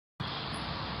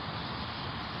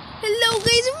Hello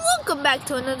guys and welcome back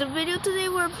to another video. Today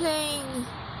we're playing,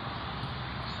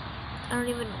 I don't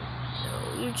even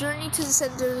know, Your Journey to the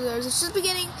Center of the Earth. It's just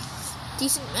beginning.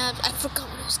 Decent maps. I forgot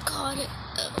what it was called.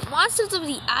 Monsters of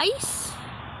the Ice.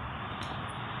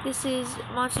 This is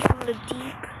Monsters from the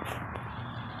Deep.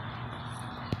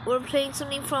 We're playing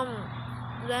something from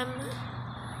them.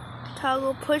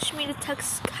 Toggle push me to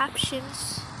text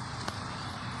captions.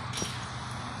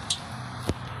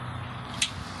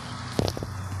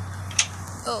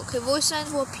 Oh, okay, voice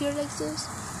signs will appear like this.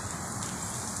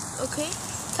 Okay,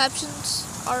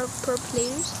 captions are per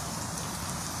players.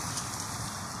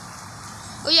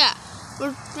 Oh yeah,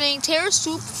 we're playing Terra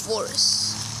Soup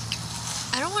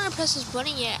Forest. I don't want to press this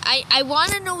button yet. I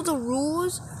want to know the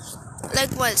rules,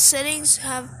 like what settings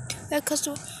have that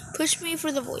custom. Push me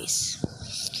for the voice.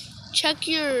 Check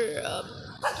your.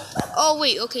 Oh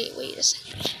wait, okay, wait a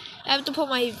second. I have to put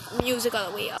my music all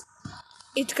the way up.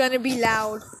 It's gonna be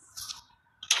loud.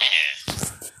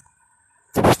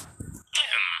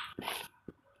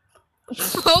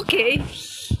 Okay,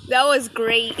 that was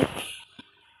great.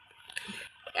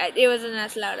 It wasn't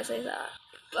as loud as I thought,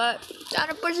 but time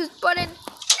to push this button.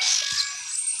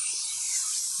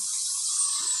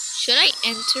 Should I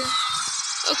enter?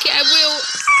 Okay, I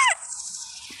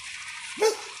will.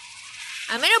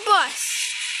 I'm in a bus.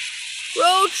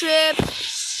 Road trip.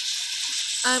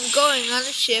 I'm going on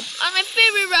a ship. On my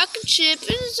favorite rocket ship.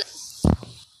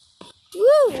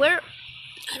 Woo, where?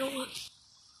 I don't want.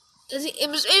 Where's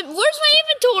my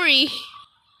inventory?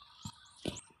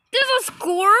 There's a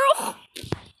squirrel?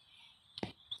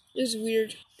 This is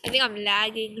weird. I think I'm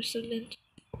lagging or something.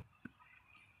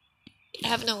 I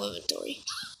have no inventory.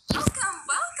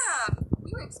 Welcome!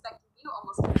 We were expecting you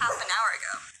almost half an hour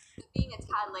ago. But being a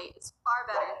tad late is far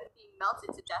better than being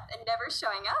melted to death and never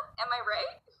showing up. Am I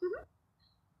right?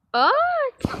 What?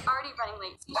 We're already running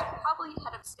late, so you should probably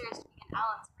head upstairs to begin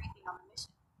Alan's briefing on the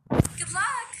mission. Good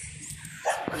luck!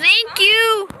 Thank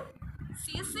you!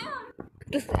 See you soon!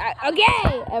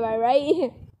 Okay! Am I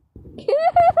right?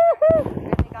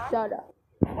 Shut up.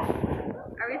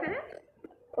 Are we finished?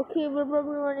 Okay, we're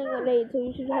probably running late, so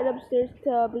you should head upstairs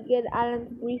to begin Alan's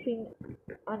briefing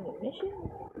on the mission.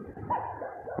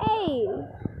 Hey!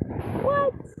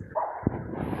 What?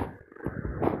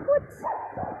 What?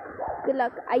 Good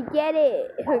luck. I get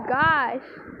it. Oh, gosh.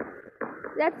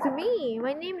 That's me.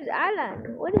 My name is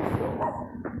Alan. What is this?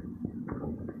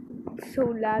 So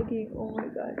lagging. Oh my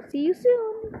god. See you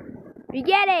soon. We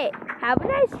get it. Have a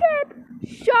nice trip.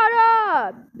 Shut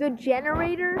up. The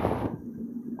generator.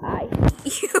 I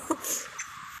hate you.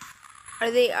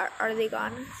 Are they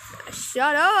gone?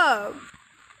 Shut up.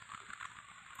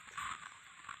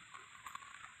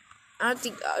 I don't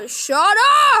think. Shut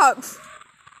up.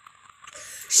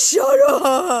 Shut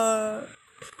up.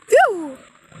 Phew.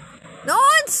 No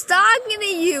one's talking to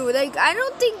you. Like, I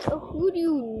don't think.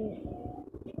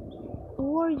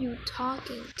 Who are you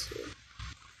talking to?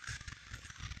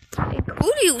 Like,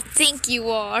 who do you think you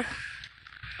are?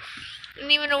 I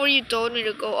don't even know where you told me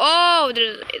to go. Oh,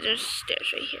 there's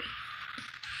stairs right here.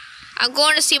 I'm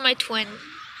going to see my twin.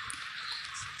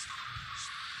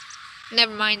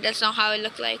 Never mind, that's not how it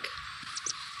looked like.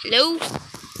 Hello?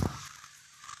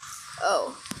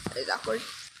 Oh, that is awkward.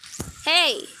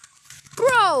 Hey!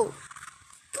 Bro!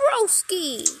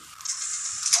 Broski!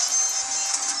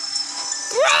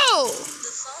 Bro!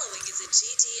 The following is a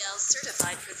GDL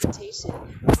certified presentation,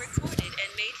 recorded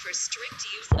and made for strict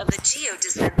use of the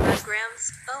GeoDescent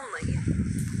programs only.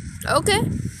 Okay.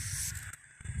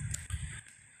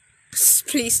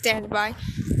 Please stand by.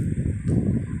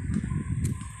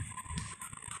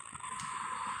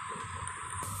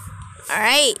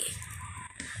 Alright.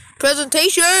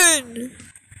 Presentation!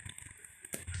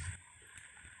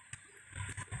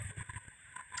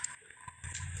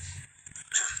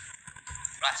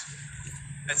 Right.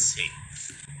 Let's see.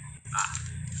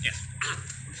 Yes.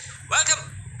 Welcome.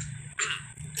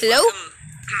 Hello?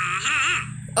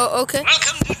 Oh, okay.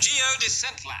 Welcome to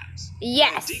GeoDescent Labs.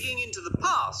 Yes. Digging into the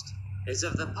past is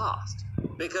of the past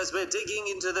because we're digging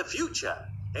into the future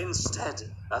instead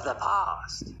of the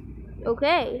past.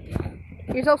 Okay.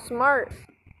 You're so smart.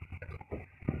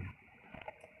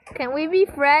 Can we be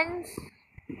friends?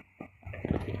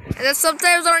 And the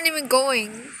subtitles aren't even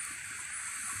going.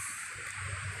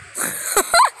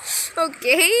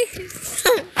 Okay.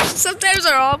 Subtitles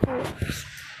are awful.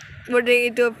 We're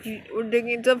digging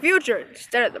into the future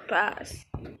instead of the past.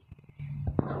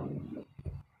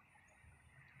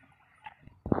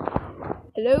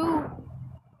 Hello?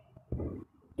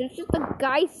 There's just a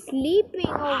guy sleeping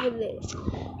over there.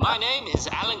 My name is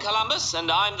Alan Columbus,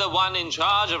 and I'm the one in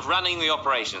charge of running the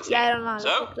operations. Yeah, here. I don't know how to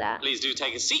So, fix that. please do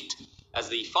take a seat as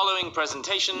the following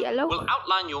presentation Yellow? will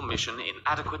outline your mission in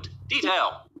adequate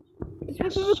detail. It's my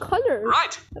favorite color.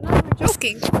 Right. I'm not even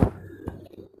joking.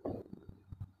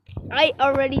 I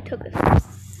already took it.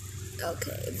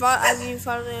 Okay.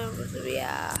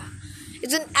 Yeah.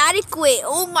 It's an adequate.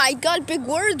 Oh my god, big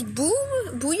words.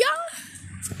 Boom. Booyah.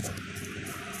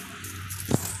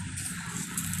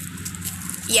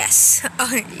 Yes.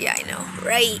 Yeah, I know.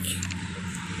 Right.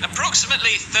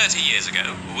 Approximately 30 years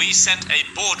ago, we sent a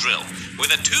bore drill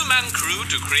with a two-man crew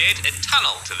to create a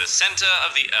tunnel to the center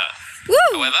of the Earth.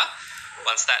 Woo! However,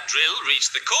 once that drill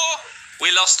reached the core,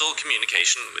 we lost all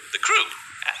communication with the crew.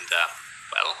 And,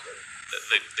 well,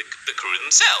 the crew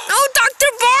themselves. Oh,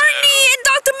 Dr. Barney and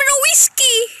Dr.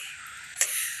 Minowiski.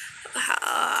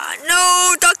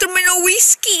 No, Dr.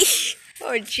 Minowiski.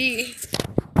 Oh, gee.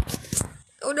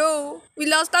 Oh, no. We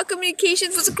lost our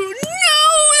communications with the crew. No,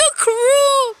 the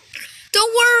crew.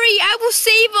 Don't worry. I will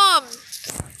save them.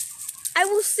 I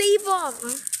will save them.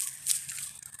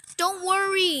 Don't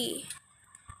worry.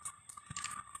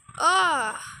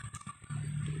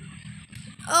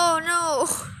 Oh, no.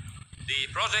 The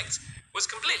project was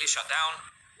completely shut down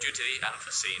due to the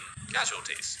unforeseen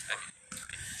casualties.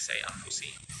 Say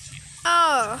unforeseen.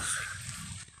 Oh.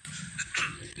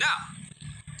 Now,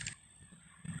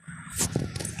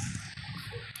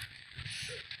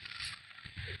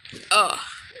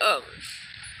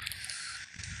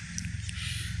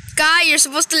 Guy, you're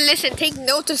supposed to listen. Take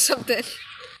note of something.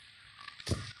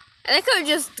 I think it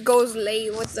just goes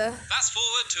late with the... fast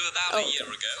forward to about a year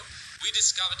ago, we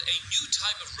discovered a new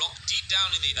type of rock deep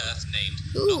down in the Earth named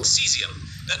Oxysium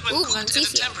that when cooked at a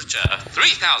temperature of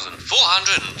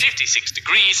 3,456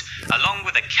 degrees, along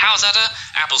with a cow's udder,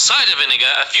 apple cider vinegar,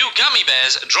 a few gummy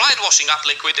bears, dried washing up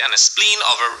liquid, and a spleen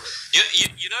of a...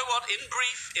 You know what? In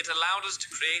brief, it allowed us to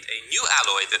create a new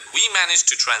alloy that we managed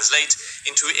to translate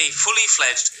into a fully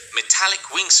fledged metallic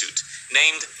wingsuit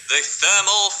named the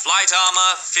Thermal Flight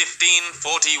Armor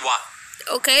 1541.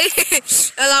 Okay.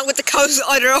 Along with the cow's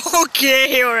udder.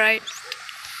 Okay, alright.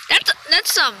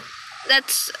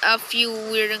 That's a few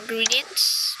weird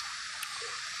ingredients.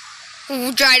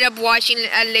 Dried up washing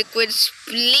a liquid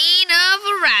spleen of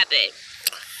a rabbit.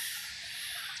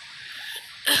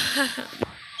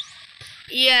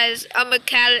 Yes, a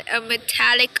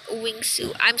metallic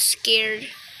wingsuit. I'm scared.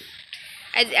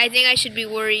 I think I should be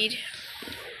worried.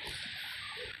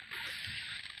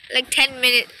 Like 10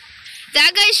 minutes.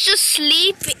 That guy's just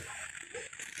sleeping.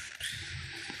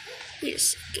 Wait a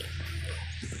second.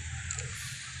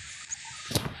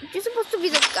 You're supposed to be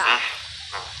the guy.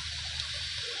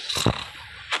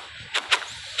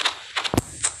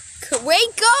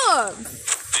 Wake up!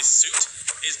 This suit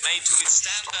is made to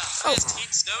withstand the highest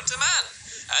heats known to man.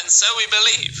 And so we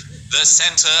believe, the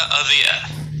center of the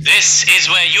Earth. This is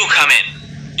where you come in.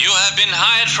 You have been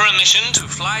hired for a mission to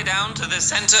fly down to the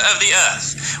center of the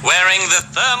Earth, wearing the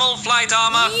Thermal Flight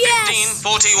Armor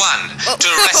 1541 to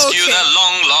rescue the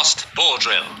long-lost bore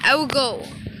drill. I will go.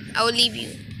 I will leave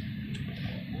you.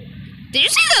 Did you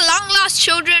see the long-lost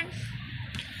children?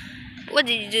 What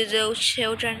did you do to those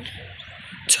children?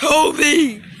 Tell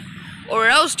me, or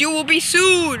else you will be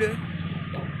sued.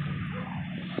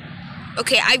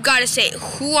 Okay, I've got to say,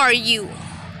 who are you?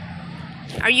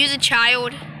 Are you the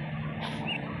child?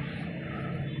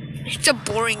 It's a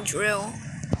boring drill.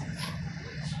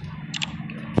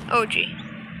 Oh, gee.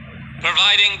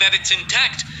 Providing that it's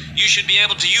intact, you should be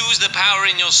able to use the power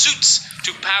in your suits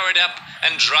to power it up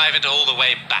and drive it all the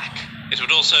way back. It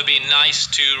would also be nice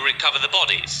to recover the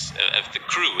bodies of the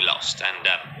crew we lost and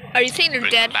are you saying they're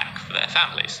bring dead? them back for their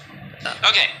families.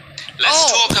 Okay,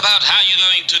 let's talk about how you're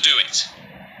going to do it.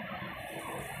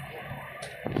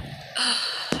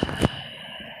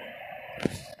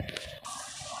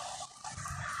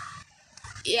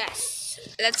 Yes,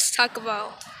 let's talk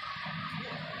about...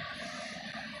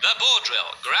 The bore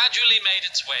drill gradually made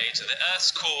its way to the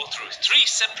Earth's core through 3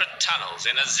 separate tunnels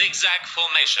in a zigzag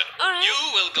formation. Alright. You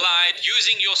will glide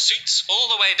using your suits all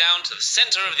the way down to the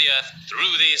center of the Earth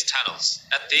through these tunnels.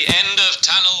 At the end of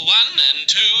tunnel 1 and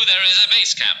 2, there is a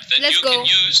base camp that Let's you go. can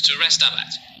use to rest up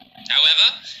at.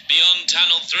 However, beyond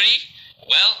tunnel 3,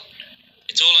 well,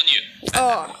 it's all on you.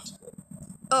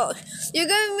 Oh, you're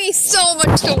giving me so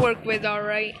much to work with,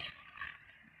 alright?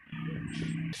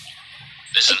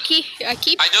 Listen, I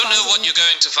don't know what you're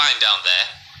going to find down there,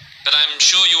 but I'm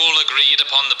sure you all agreed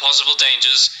upon the possible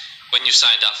dangers when you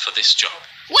signed up for this job.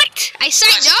 What? I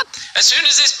signed up? As soon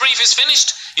as this brief is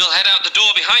finished, you'll head out the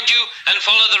door behind you and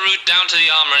follow the route down to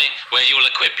the armory where you will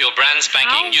equip your brand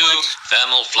spanking new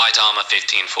Thermal Flight Armor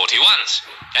 1541s,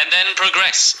 and then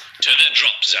progress to the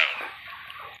drop zone.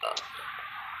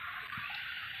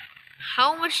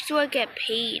 How much do I get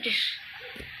paid?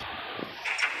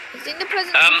 I think the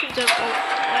presentations are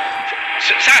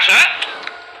Sasha,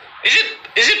 is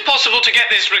it possible to get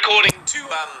this recording to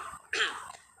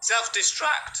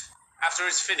self-destruct after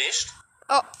it's finished?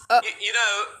 Oh, you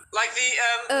know, like the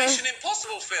Mission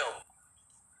Impossible film.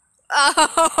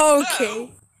 okay. No.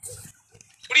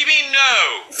 What do you mean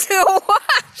no? So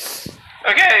what?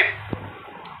 Okay.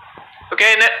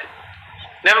 Okay,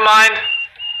 never mind.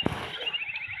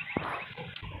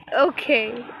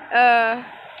 Okay.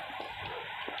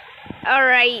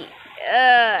 Alright.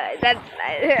 That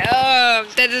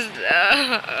is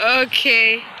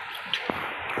okay.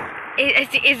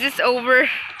 Is this over?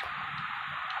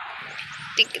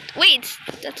 Wait,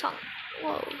 that's all.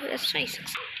 Whoa, that's nice.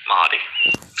 Marty.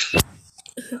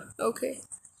 Okay.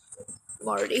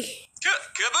 Marty.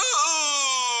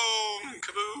 Kaboom!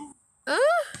 Kaboom!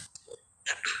 Huh?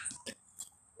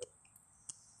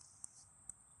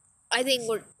 I think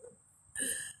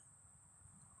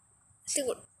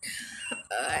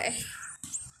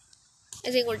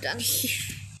we're done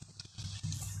here.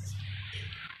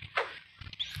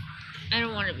 I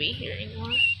don't want to be here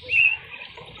anymore.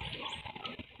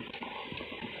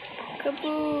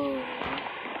 Kaboom!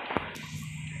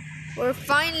 We're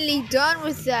finally done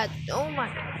with that. Oh my.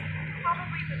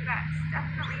 Probably the best.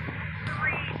 Definitely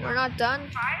 3 We're not done.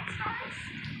 5 stars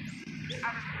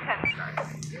out of 10 stars.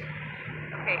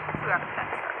 Okay, 2 out of 10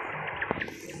 stars.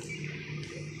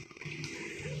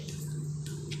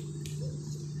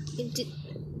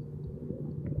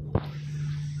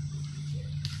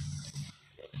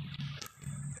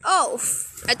 Oh,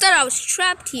 I thought I was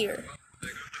trapped here.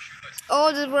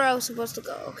 Oh, this is where I was supposed to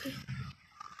go. Okay.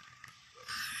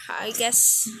 I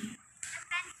guess.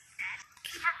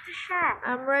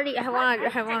 I'm ready. I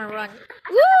wanna run.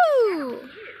 Woo!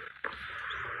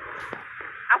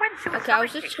 Okay, I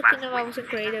was just checking if I wasn't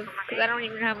creative because I don't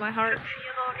even have my heart.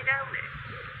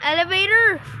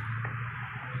 Elevator.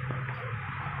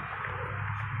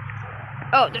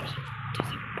 Oh, there's a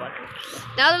button.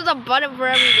 Now there's a button for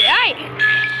everything. Hey!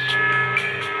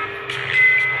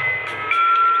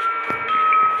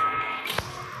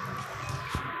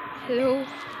 Hello?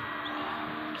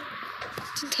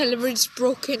 The elevator's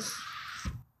broken.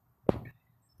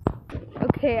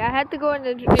 Okay, I had to go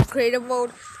into creative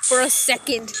mode for a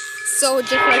second, so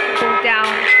just like go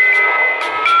down.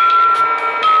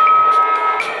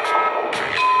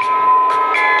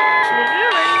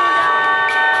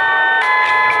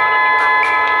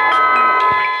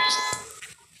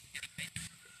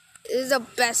 This is the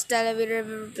best elevator I've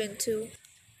ever been to.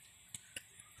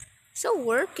 So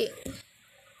working.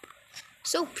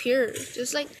 So pure.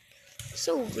 Just like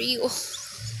so real.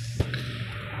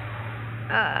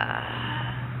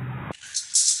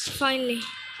 Finally.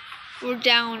 We're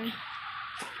down.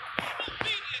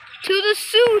 To the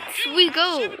suits we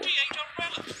go.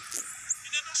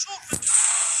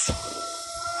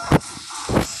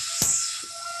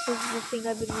 This is the thing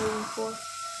I've been waiting for.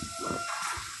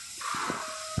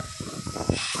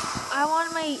 I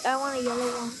want a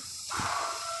yellow one.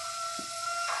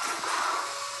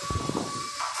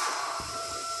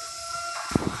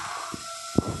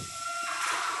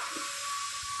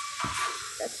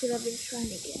 That's what I've been trying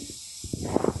to get.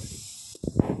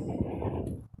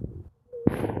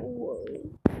 Whoa.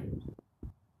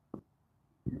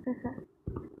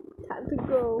 Time to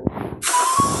go.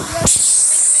 Yes!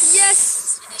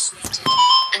 Yes! Initiated.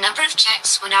 A number of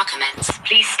checks will now commence.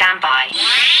 Please stand by.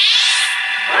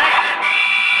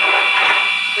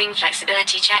 Wing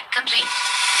flexibility check complete.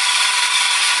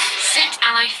 Suit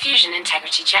alloy fusion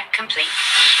integrity check complete.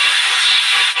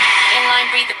 Inline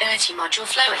breathability module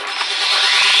flowing.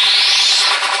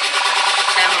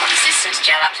 Thermal resistance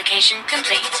gel application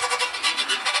complete.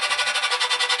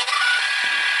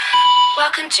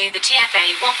 Welcome to the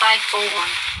TFA 1541.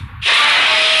 I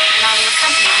will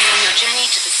accompany you on your journey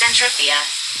to the center of the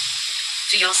Earth.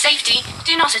 For your safety,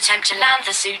 do not attempt to land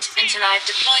the suit until I have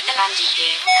deployed the landing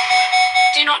gear.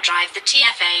 Do not drive the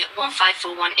TFA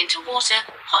 1541 into water,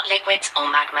 hot liquids, or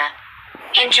magma.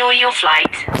 Enjoy your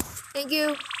flight. Thank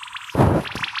you.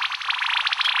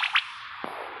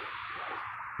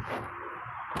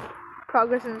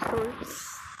 Progress in the story.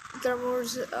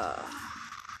 Thermals,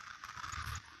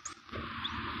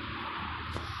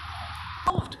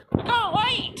 No,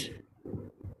 wait!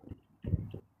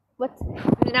 What?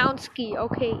 Nowski,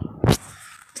 okay.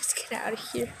 Let's get out of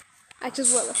here. I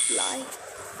just want to fly.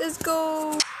 Let's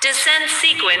go. Descent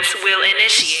sequence will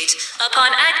initiate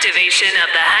upon activation of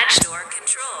the hatch door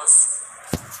controls.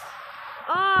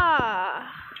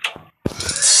 Ah.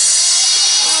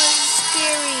 Oh, it's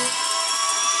scary.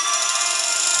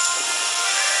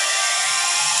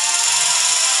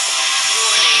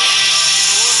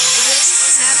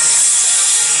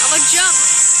 jump.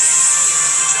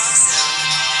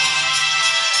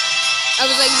 I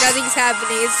was like, nothing's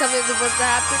happening. Is something supposed to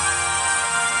happen?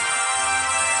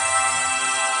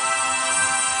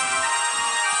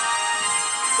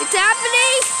 It's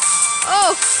happening!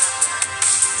 Oh!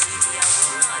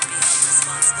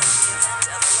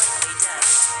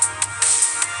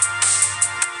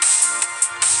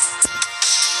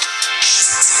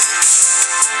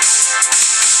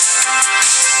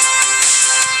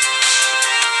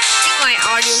 My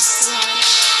audio's too high.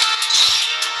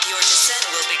 Your descent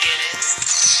will begin in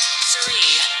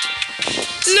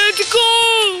 3. Let's go!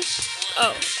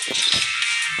 Oh.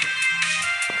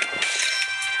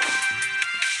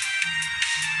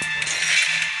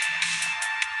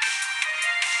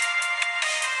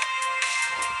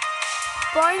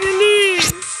 Finally!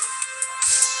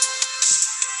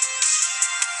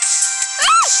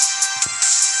 Ah!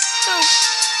 Oh.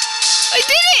 I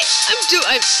did it!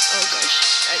 oh gosh.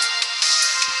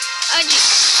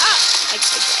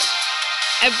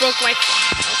 I broke my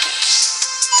phone. Okay.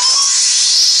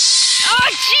 Oh,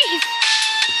 jeez!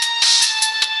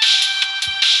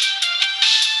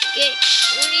 Okay,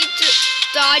 we need to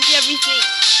dodge everything.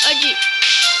 Oh, gee.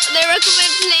 They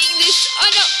recommend playing this. Oh,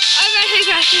 no. Oh,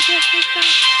 gosh. Oh,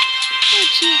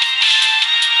 jeez.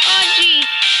 Oh, jeez.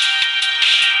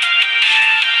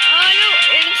 Oh, no.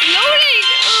 It's loading.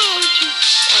 Oh, jeez.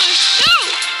 Oh, no!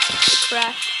 It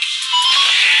crashed.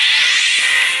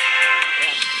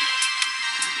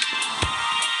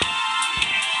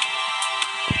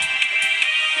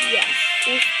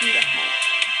 Full speed ahead.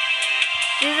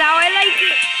 This is how I like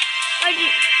it.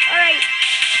 Alright.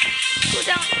 Go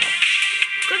down.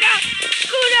 Go down.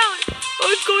 Go down.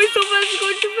 Oh, it's going so fast. It's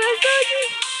going too fast.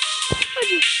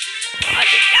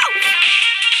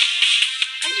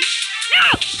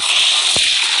 No.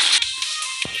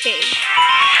 Okay.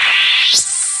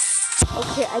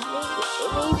 Okay, I think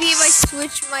maybe if I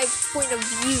switch my point of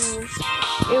view,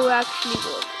 it will actually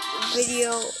work. The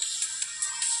video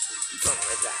from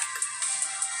my back.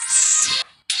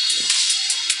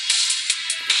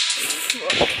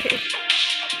 Okay.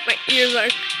 My ears are.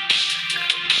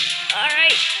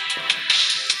 Alright.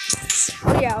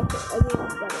 Oh yeah, okay. I think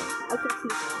it's better. I can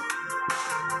see.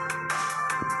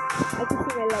 I can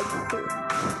see my legs too.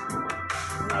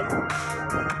 Legs.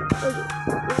 Okay.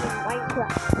 This is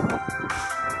Minecraft.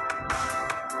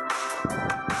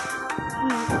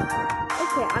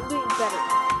 Okay, I'm doing better.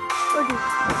 Okay.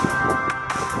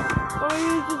 Oh,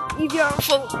 it's easier on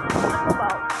phone.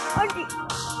 Okay.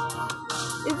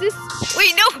 Is this?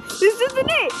 Wait, no! This isn't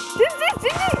it! This isn't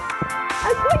it!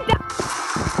 I'm going down!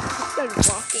 I started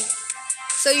walking.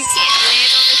 So you can't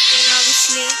land on this thing,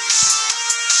 obviously.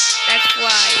 That's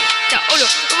why. Oh no!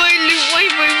 Why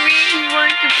my wings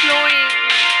weren't deploying?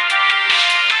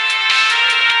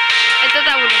 I thought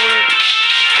that would work.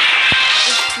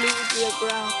 Just flew to the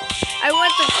ground. I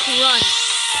want the crunch.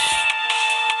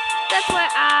 That's why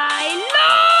I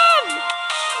love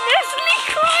Nestle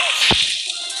Crunch!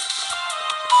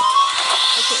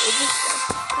 Okay, it just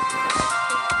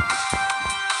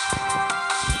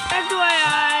that's why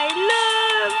I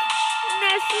love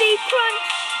Nestle Crunch.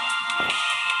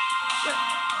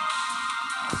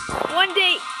 But one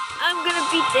day I'm gonna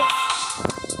beat this.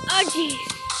 Oh jeez.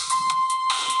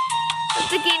 I have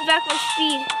to gain back my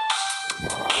speed.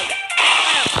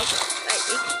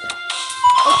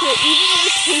 Okay, even if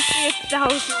it takes me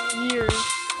 1,000 years.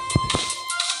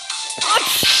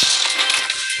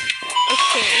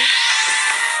 Okay.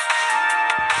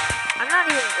 I'm not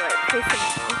even the right place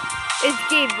anymore. It's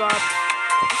gave up.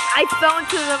 I fell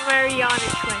into the Mariana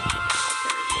Trench.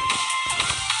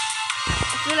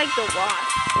 I feel like the Wasp.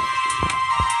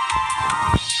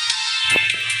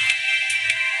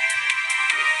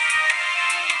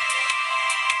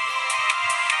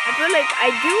 I feel like I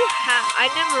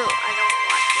don't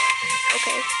watch it.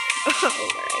 Okay.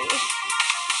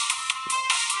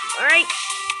 Alright.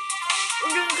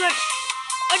 We're doing good.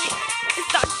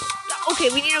 Stop. Okay,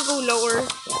 we need to go lower.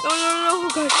 No,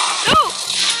 God. No!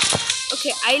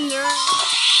 Okay, I learned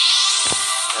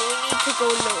that we need to go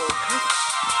lower.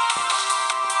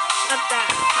 Not that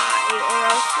high, or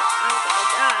else I'm gonna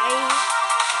die.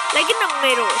 Like in the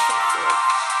middle or something.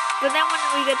 But then when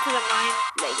we get to the mine,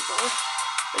 like,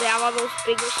 they have all those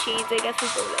big machines, I guess we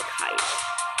go like higher.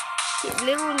 Okay, a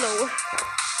little lower.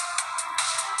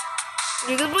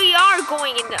 Because we are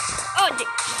going in the...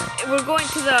 we're going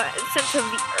to the center of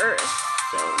the earth,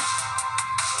 so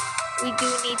we do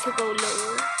need to go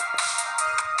lower.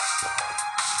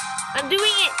 I'm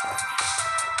doing it!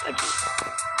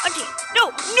 No!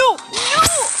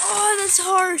 Oh, that's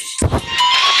harsh.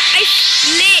 I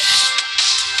split.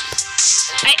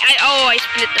 I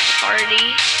split the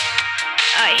party.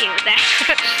 I hate that.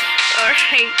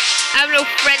 Alright. I have no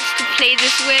friends to play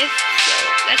this with, so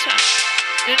that's why.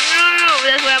 No,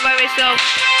 that's why I'm by myself.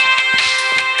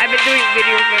 I've been doing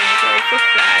videos by myself, it's so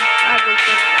sad. I have no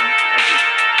friends now. Okay.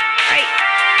 Alright.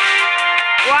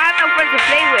 Well, I have no friends to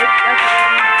play with, that's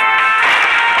why.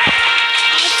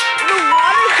 The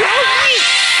water kills me!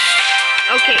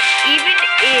 Okay, even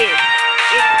if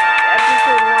in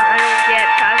episode 1 I don't get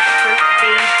past the first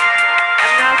stage,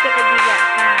 I'm not gonna be that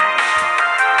mad.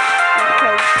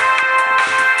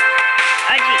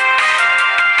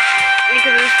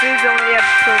 Because this is only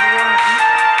episode 1.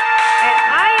 And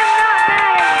I am not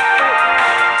mad right now.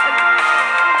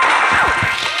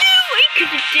 No, I could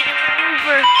have did a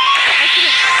maneuver. I could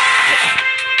have.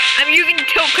 I'm using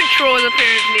tilt controls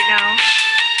apparently now.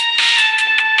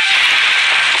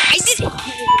 I did it.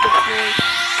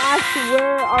 I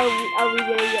swear, are we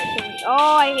gonna get something?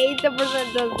 Oh, I hate the person that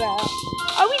does that.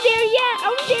 Are we there yet?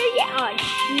 Are we there yet? Oh,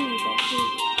 jeez, I hate.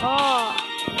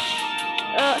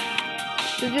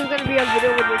 This is gonna be a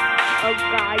video with this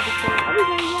guy just saying, are we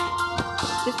there yet?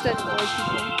 Just to annoy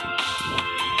people.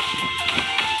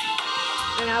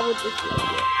 And I would just like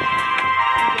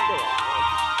it.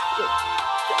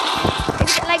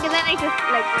 Like, then I just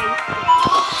like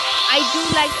I do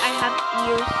like I have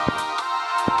ears.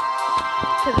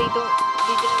 Because they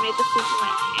didn't make a suit in my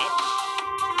head.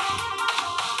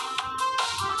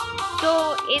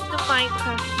 So, in the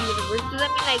Minecraft universe, does that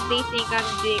mean like they think I'm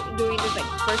doing this like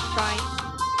first try?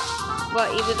 But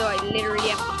even though I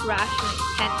literally am crashing like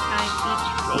 10 times each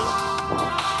phase.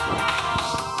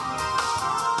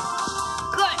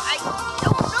 God, I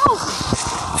don't know!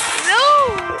 No!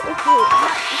 Okay,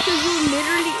 so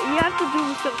you have to do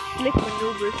some slick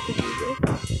maneuvers to do this.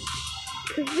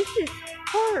 Because this is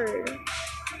hard.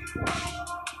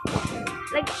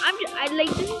 Like, this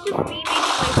is just me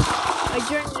making my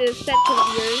journey to the center of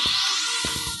the earth.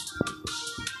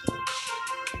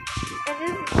 And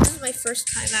this is my first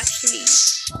time actually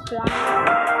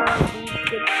flying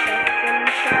good stuff.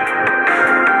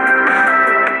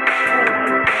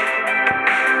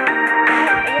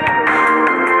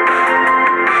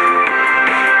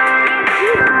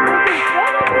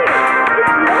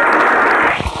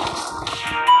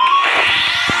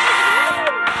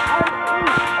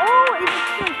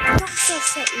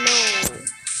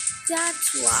 That's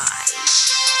why.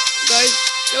 Guys,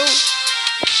 no.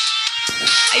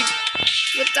 I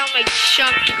put down my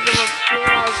chunk because of a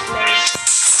blowout play.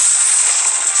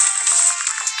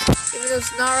 Even though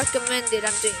it's not recommended,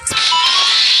 I'm doing it.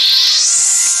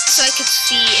 So I can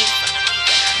see in front of me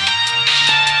better.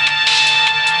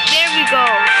 There we go.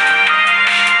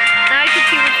 Now I can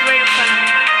see what's right in front of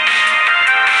me.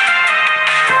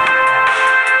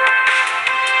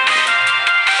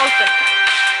 Most of the time.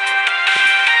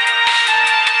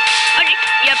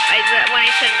 Yep, when I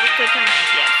said most of the time,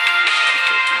 yes.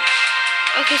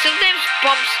 Okay, sometimes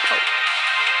bumps help.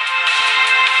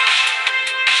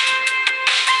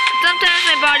 Sometimes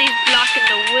my body's blocking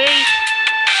the way.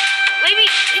 Maybe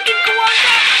it can go on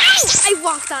that. No! I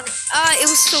walked on it. It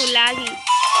was so laggy.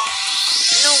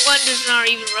 No wonder it's not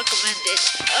even recommended.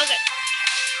 Okay.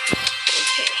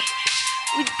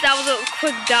 That was a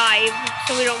quick dive,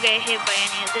 so we don't get hit by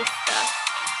any of this stuff.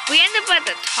 We end up at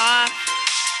the top.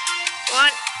 Come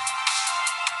on.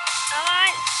 Come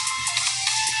on.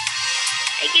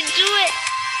 I can do it.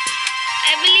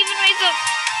 I believe in myself.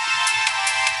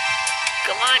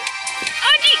 Come on.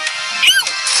 Oh, gee.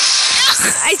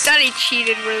 I thought I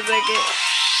cheated for a second.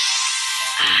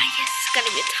 Yes, it's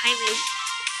gonna be a time loop.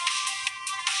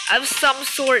 Of some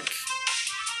sort.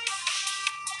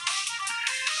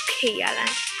 Okay,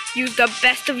 Alan. Use the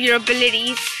best of your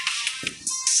abilities.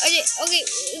 Okay,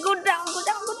 go down.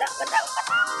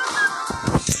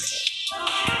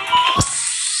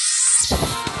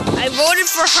 I voted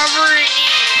for hovering.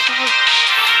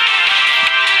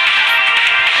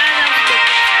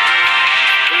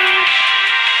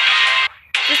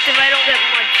 Just if I don't get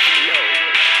much low.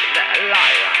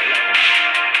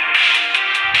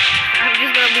 I'm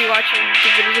just gonna be watching the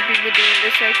videos of people doing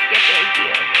this so I can get the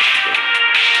idea of what's doing.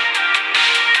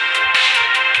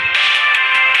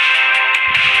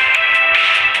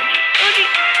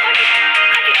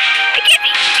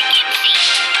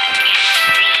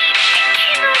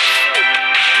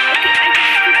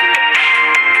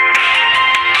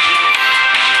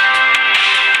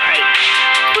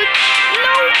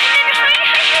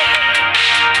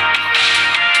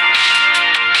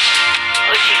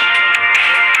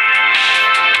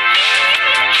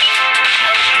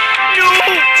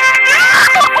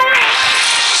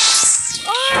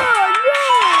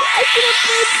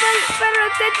 Better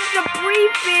attention to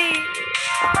briefing.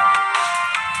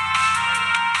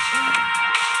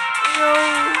 No.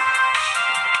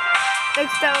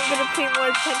 Next time I'm gonna pay more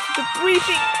attention to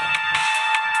briefing.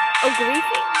 Oh,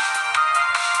 briefing?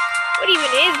 What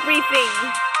even is briefing?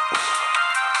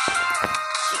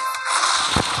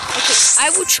 Okay, I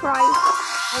will try.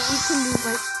 I need to lose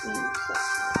my speed.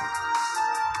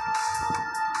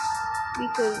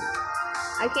 Because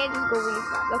I can't just go really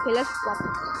fast. Okay, let's bump it.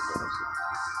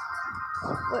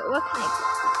 Wait, what can I do?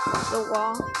 The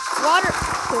wall. Water.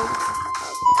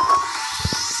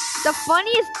 The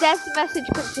funniest death message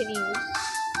continues.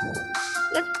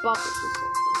 Let's bump it.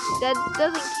 That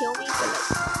doesn't kill me, but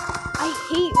like, I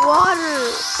hate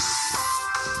water.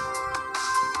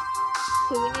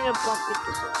 Okay, we need to bump it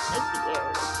to something like the air,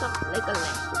 like a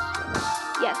lamp.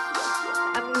 Yes.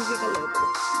 I'm losing a little bit.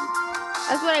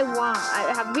 That's what I want.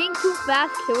 Being too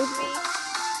fast kills me.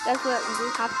 That's what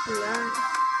you have to learn.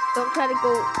 Don't try to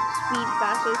go speed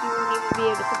faster. You won't even be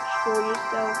able to control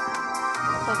yourself.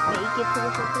 But make it to the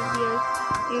 15 years.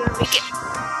 You're gonna make it.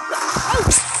 Oh!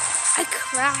 I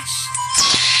crashed.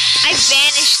 I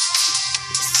vanished.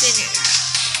 Sinner.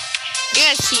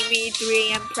 You're gonna see me at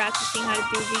 3 AM practicing how to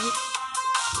do these.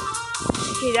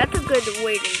 Okay, that's a good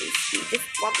way to lose speed. Just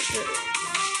bump it to it.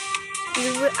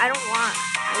 I don't want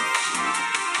ice speed.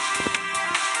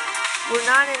 We're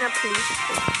not in a police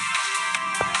station.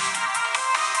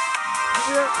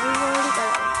 We've already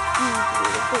got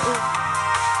speed.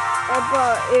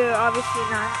 But obviously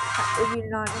not. If you're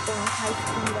not going high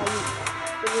speed,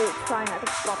 you're trying not to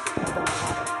bump into the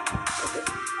water.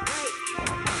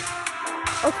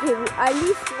 Okay, at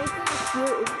least making it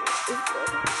here is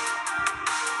good.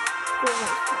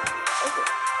 Okay.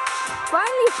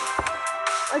 Finally!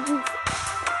 Oh jeez.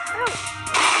 Ow!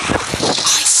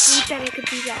 I hate that I could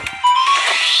do that.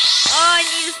 Oh, I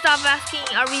need to stop asking,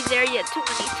 are we there yet too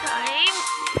many times?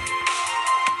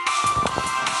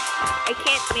 I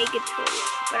can't make it to it,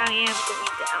 but I am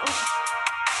going down.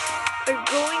 We're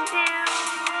going down.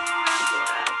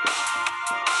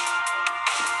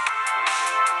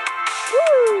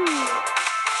 Woo!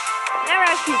 Never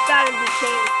actually thought of this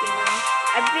playing this game now.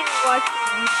 I've been watching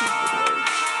YouTube videos.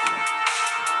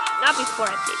 Not before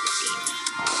I played this game.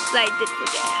 Because I did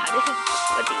forget how to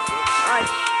what they do. Alright.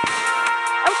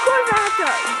 Of course I have to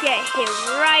get hit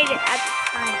right at the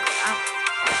time that I'm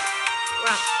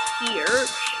around here.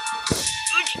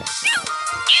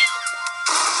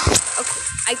 Okay,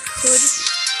 I could.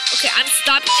 Okay, I'm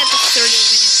stopping at the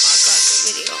 30-minute mark on the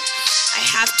video. I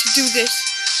have to do this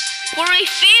for my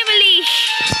family.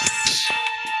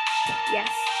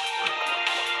 Yes.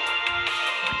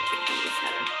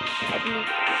 I believe.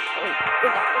 Wait, go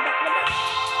back.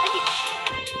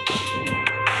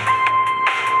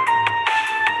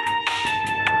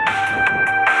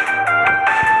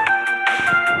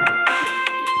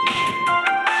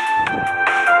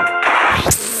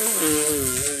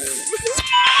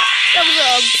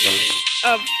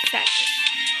 That was sadness.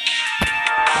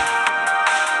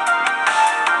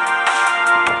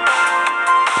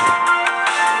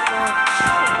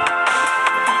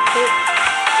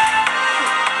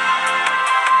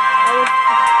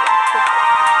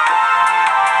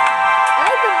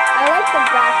 I like the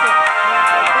background.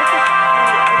 That's a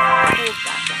cool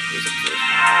background music too.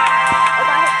 I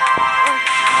got it.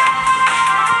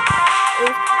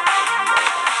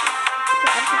 I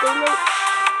have to go late.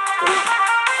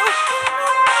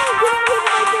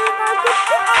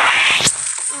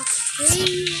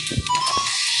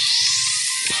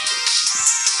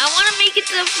 I want to make it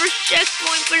to the first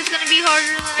checkpoint, but it's going to be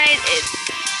harder than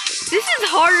this is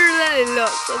harder than it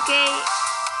looks, okay?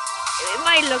 It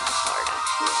might look hard,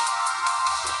 actually.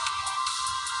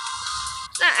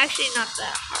 It's actually not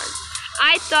that hard.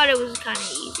 I thought it was kind of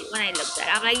easy when I looked at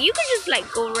it. I'm like, you can just like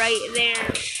go right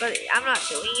there, but I'm not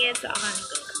doing it, so I'm not even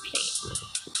going to complain.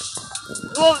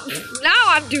 Well,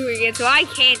 now I'm doing it, so I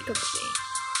can't complain.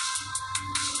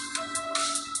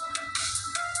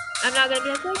 I'm not gonna be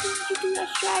like, why didn't you do that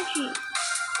strategy?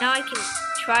 Now I can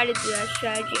try to do that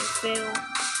strategy and fail.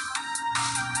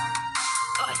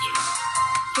 Oh,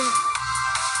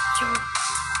 jump.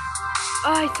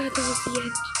 Oh, I thought that was the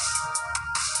end.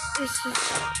 This is...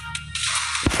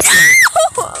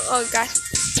 oh, gosh.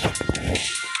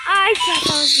 I thought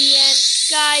that was the end.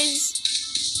 Guys,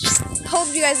 hope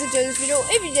you guys enjoyed this video.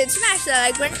 If you did, smash that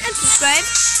like button and subscribe.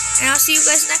 And I'll see you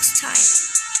guys next time.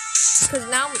 Because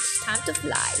now it's time to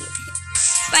fly.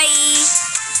 Bye.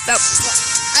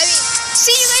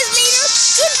 See you guys later.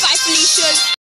 Goodbye, Felicia.